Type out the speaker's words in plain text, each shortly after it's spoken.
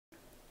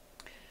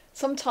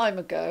Some time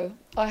ago,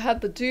 I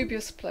had the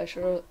dubious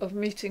pleasure of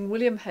meeting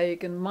William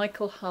Hague and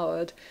Michael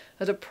Howard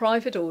at a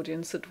private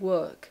audience at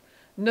work.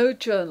 No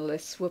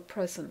journalists were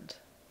present.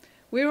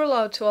 We were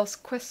allowed to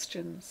ask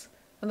questions,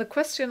 and the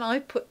question I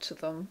put to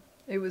them,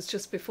 it was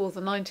just before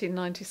the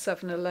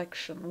 1997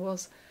 election,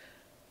 was,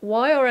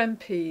 why are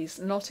MPs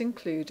not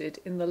included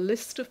in the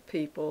list of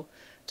people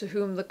to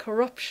whom the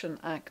Corruption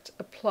Act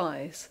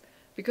applies?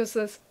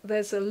 Because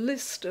there's a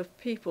list of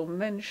people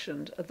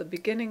mentioned at the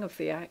beginning of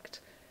the Act,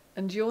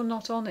 and you're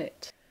not on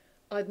it.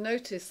 I'd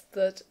noticed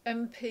that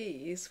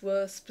MPs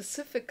were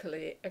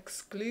specifically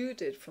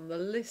excluded from the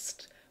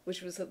list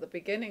which was at the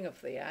beginning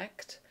of the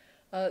Act,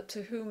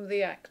 to whom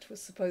the Act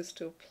was supposed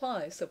to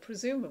apply. So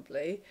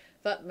presumably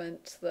that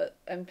meant that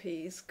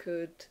MPs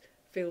could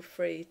feel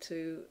free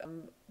to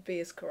be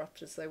as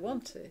corrupt as they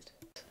wanted.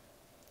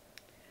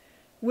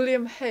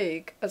 William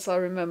Hague, as I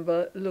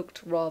remember,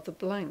 looked rather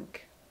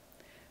blank.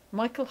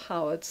 Michael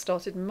Howard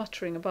started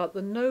muttering about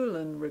the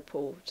Nolan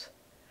report.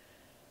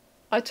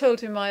 I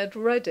told him I had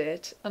read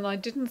it and I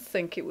didn't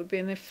think it would be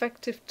an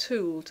effective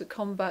tool to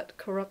combat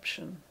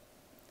corruption.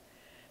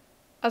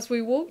 As we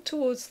walked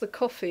towards the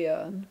coffee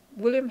urn,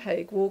 William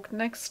Hague walked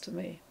next to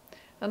me,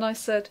 and I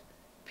said,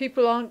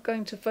 "People aren't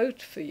going to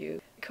vote for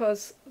you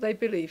because they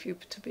believe you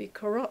to be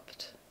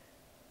corrupt."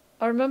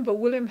 I remember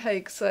William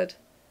Hague said,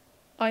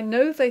 "I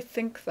know they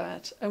think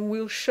that, and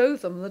we'll show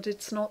them that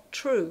it's not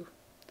true."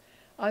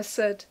 I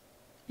said,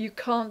 "You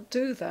can't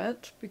do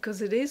that because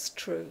it is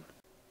true."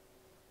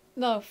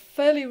 Now,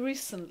 fairly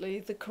recently,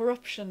 the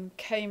corruption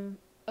came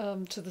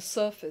to the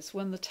surface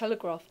when the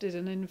Telegraph did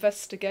an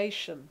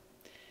investigation.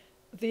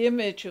 The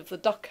image of the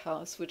duck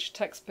house, which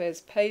taxpayers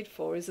paid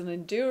for, is an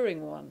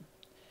enduring one.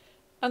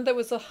 And there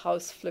was a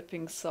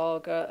house-flipping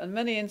saga and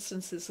many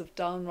instances of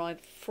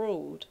downright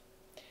fraud.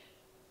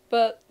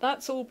 But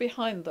that's all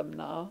behind them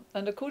now,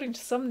 and according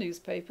to some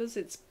newspapers,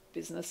 it's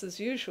business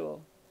as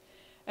usual.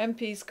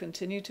 MPs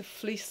continue to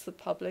fleece the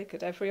public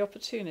at every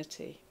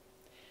opportunity.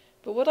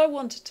 But what I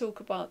want to talk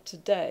about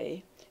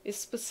today is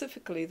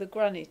specifically the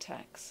granny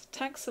tax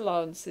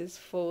allowances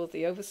for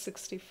the over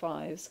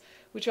 65s,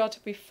 which are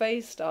to be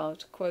phased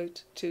out,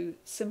 quote, to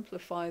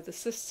simplify the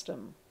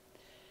system.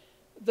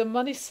 The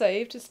money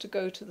saved is to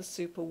go to the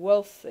super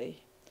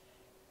wealthy,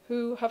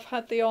 who have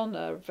had the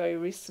honour very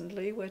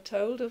recently, we're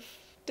told, of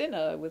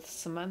dinner with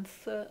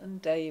Samantha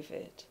and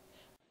David.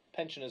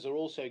 Pensioners are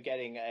also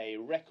getting a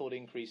record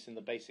increase in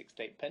the basic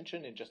state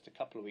pension in just a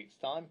couple of weeks'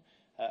 time,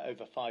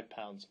 over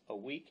 £5 a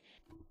week.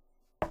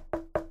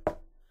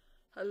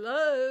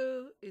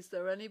 Hello, is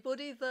there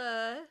anybody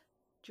there?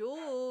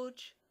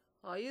 George,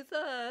 are you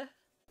there?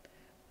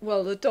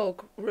 Well, the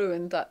dog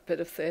ruined that bit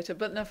of theatre,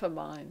 but never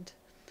mind.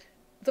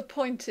 The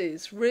point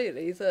is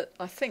really that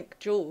I think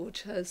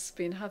George has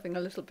been having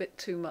a little bit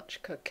too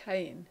much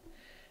cocaine.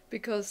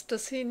 Because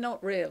does he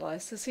not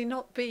realise, has he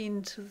not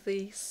been to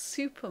the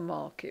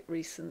supermarket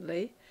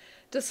recently?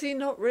 Does he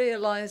not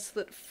realise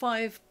that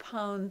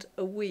 £5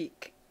 a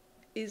week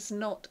is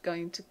not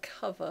going to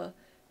cover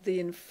the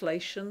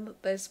inflation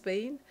that there's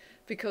been?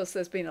 Because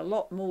there's been a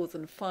lot more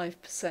than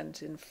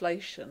 5%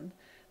 inflation.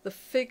 The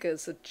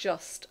figures are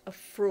just a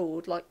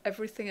fraud, like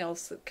everything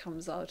else that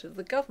comes out of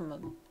the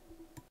government.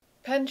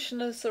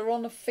 Pensioners are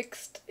on a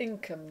fixed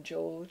income,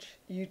 George.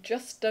 You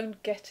just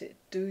don't get it,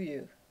 do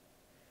you?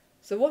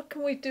 So what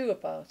can we do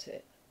about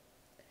it?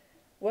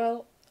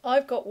 Well,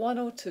 I've got one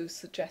or two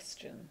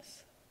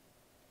suggestions.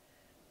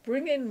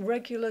 Bring in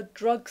regular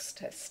drugs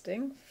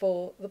testing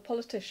for the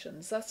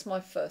politicians. That's my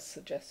first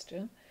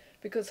suggestion,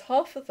 because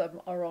half of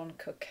them are on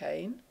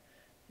cocaine,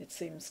 it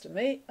seems to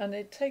me, and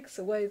it takes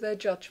away their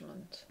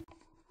judgment.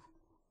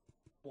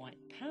 White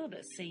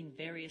powder seen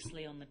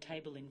variously on the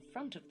table in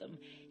front of them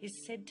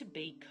is said to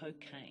be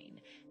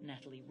cocaine.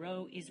 Natalie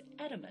Rowe is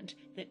adamant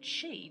that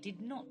she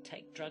did not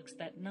take drugs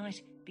that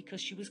night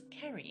because she was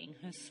carrying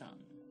her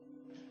son.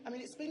 I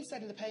mean, it's been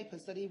said in the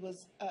papers that he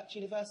was at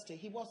university.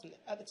 He wasn't.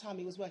 At the time,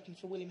 he was working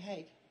for William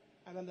Hague.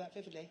 I remember that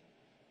vividly,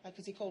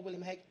 because he called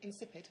William Hague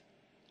insipid,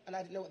 and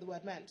I didn't know what the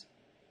word meant.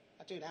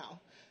 I do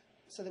now.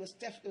 So there was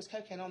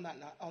cocaine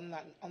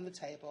on the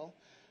table.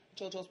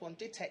 George Osborne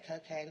did take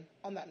cocaine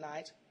on that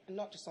night, and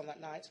not just on that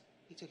night.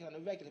 He took it on a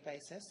regular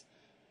basis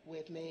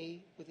with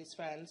me, with his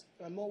friends.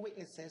 There are more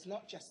witnesses,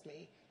 not just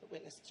me, that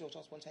witnessed George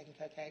Osborne taking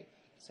cocaine.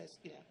 So,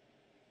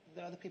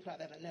 there are other people out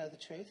there that know the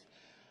truth.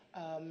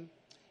 I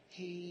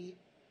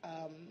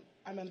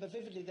remember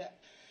vividly that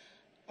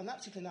on that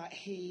particular night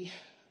he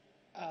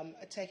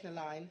had taken a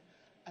line,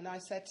 and I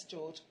said to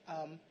George,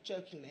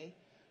 jokingly,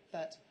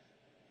 that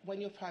when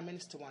you're Prime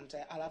Minister one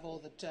day, I'll have all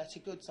the dirty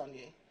goods on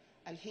you.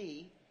 And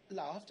he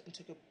laughed and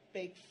took a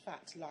big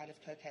fat line of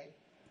cocaine.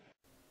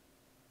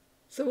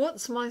 So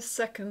what's my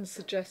second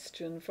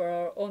suggestion for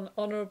our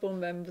honourable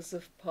members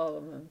of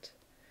Parliament?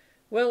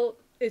 Well,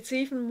 it's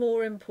even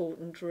more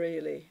important,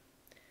 really.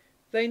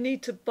 They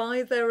need to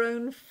buy their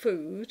own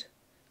food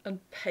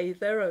and pay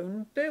their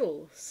own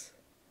bills.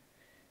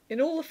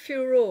 In all the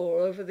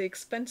furore over the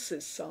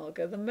expenses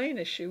saga, the main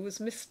issue was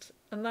missed,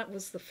 and that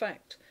was the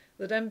fact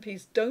that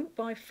MPs don't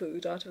buy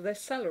food out of their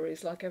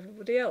salaries like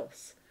everybody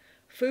else.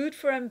 Food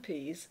for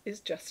MPs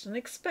is just an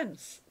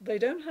expense. They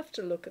don't have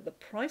to look at the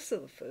price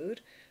of the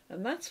food,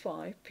 and that's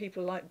why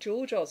people like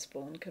George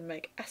Osborne can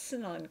make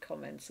asinine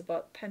comments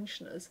about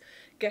pensioners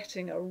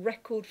getting a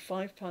record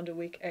 £5 a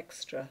week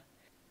extra.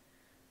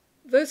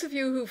 Those of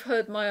you who've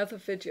heard my other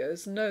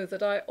videos know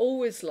that I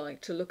always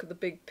like to look at the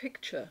big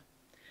picture.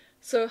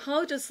 So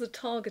how does the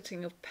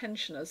targeting of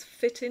pensioners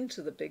fit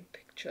into the big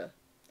picture?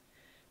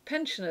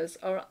 Pensioners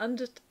are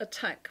under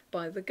attack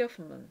by the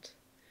government.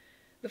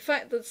 The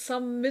fact that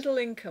some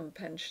middle-income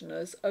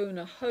pensioners own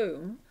a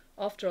home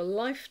after a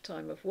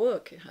lifetime of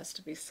work, it has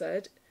to be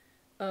said,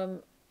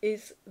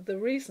 is the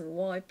reason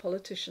why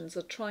politicians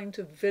are trying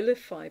to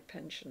vilify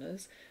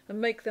pensioners and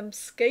make them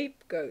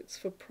scapegoats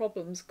for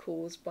problems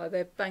caused by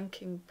their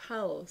banking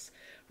pals.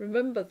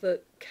 Remember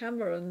that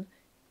Cameron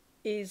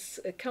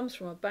comes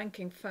from a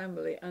banking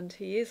family and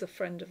he is a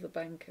friend of the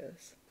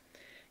bankers.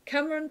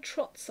 Cameron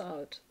trots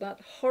out that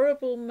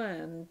horrible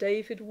man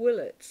David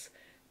Willits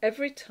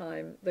every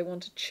time they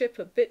want to chip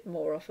a bit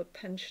more off a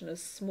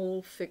pensioner's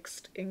small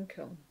fixed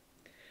income.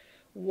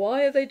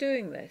 Why are they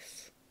doing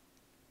this?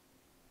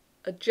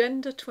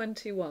 Agenda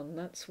 21,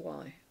 that's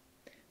why.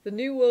 The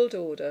New World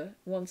Order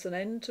wants an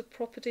end to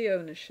property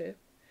ownership,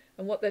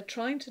 and what they're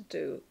trying to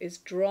do is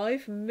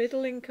drive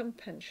middle-income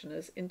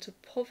pensioners into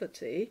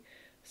poverty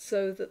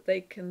so that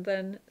they can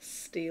then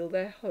steal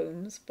their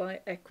homes by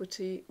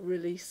equity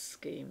release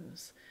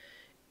schemes.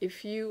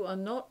 If you are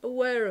not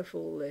aware of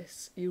all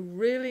this, you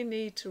really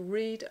need to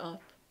read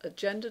up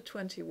Agenda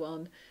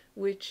 21,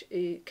 which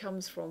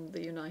comes from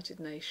the United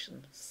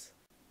Nations.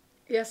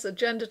 Yes,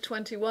 Agenda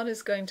 21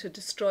 is going to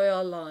destroy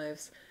our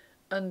lives,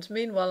 and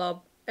meanwhile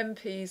our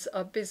MPs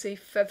are busy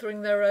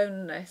feathering their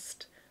own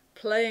nest,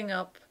 playing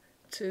up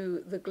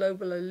to the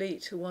global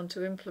elite who want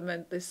to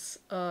implement this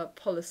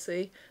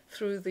policy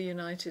through the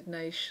United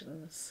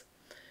Nations.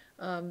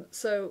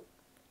 So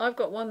I've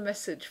got one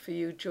message for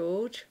you,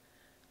 George,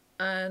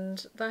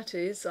 and that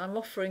is I'm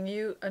offering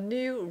you a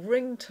new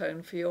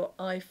ringtone for your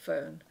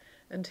iPhone,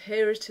 and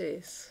here it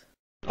is.